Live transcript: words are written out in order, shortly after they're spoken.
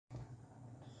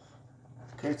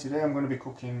Okay, today I'm going to be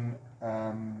cooking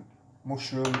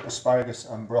mushroom, asparagus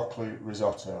and broccoli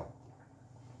risotto.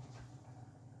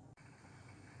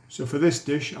 So for this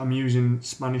dish I'm using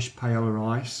Spanish paella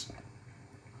rice.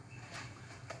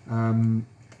 I'm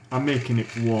making it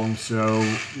for one, so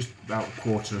just about a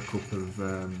quarter a cup of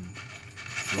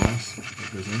rice that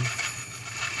goes in.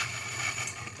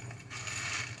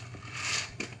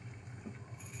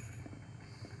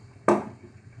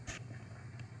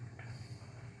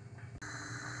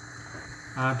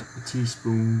 Add a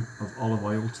teaspoon of olive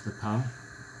oil to the pan.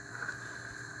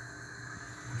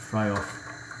 Fry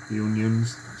off the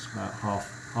onions, that's about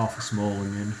half a small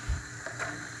onion,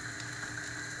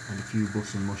 and a few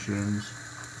button mushrooms.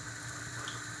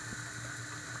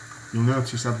 You'll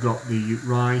notice I've got the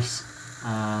rice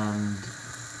and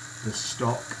the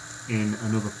stock in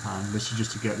another pan. This is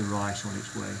just to get the rice on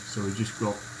its way. So we've just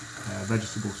got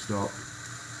vegetable stock,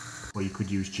 or you could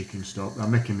use chicken stock.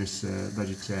 I'm making this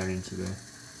vegetarian today.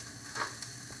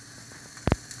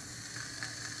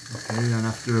 Okay, then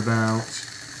after about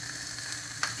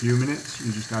a few minutes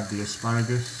you just add the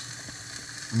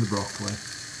asparagus and the broccoli.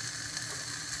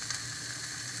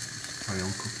 Just carry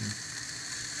on cooking.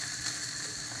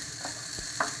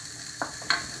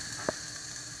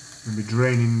 I'll be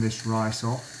draining this rice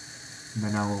off and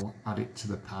then I will add it to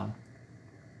the pan.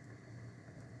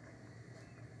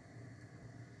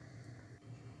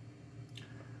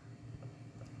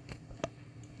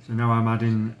 So now I'm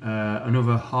adding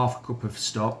another half cup of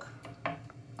stock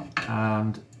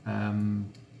and a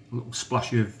little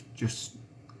splash of just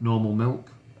normal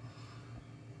milk.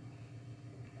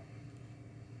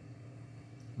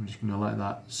 I'm just going to let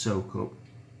that soak up,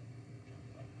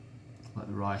 let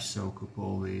the rice soak up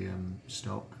all the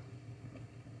stock.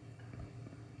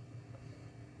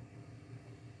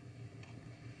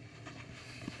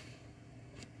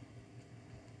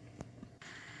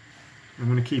 I'm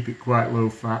going to keep it quite low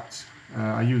fat.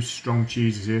 I use strong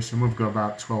cheeses here, so we've got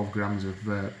about 12 grams of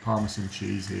Parmesan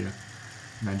cheese here,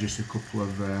 and then just a couple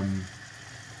of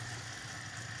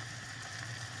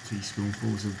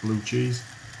teaspoonfuls of blue cheese.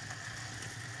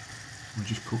 We'll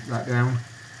just cook that down.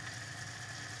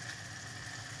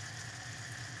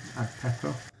 Add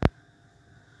pepper.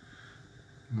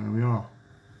 And there we are.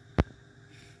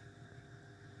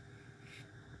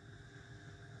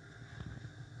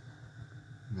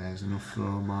 There's enough for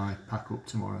my pack up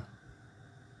tomorrow.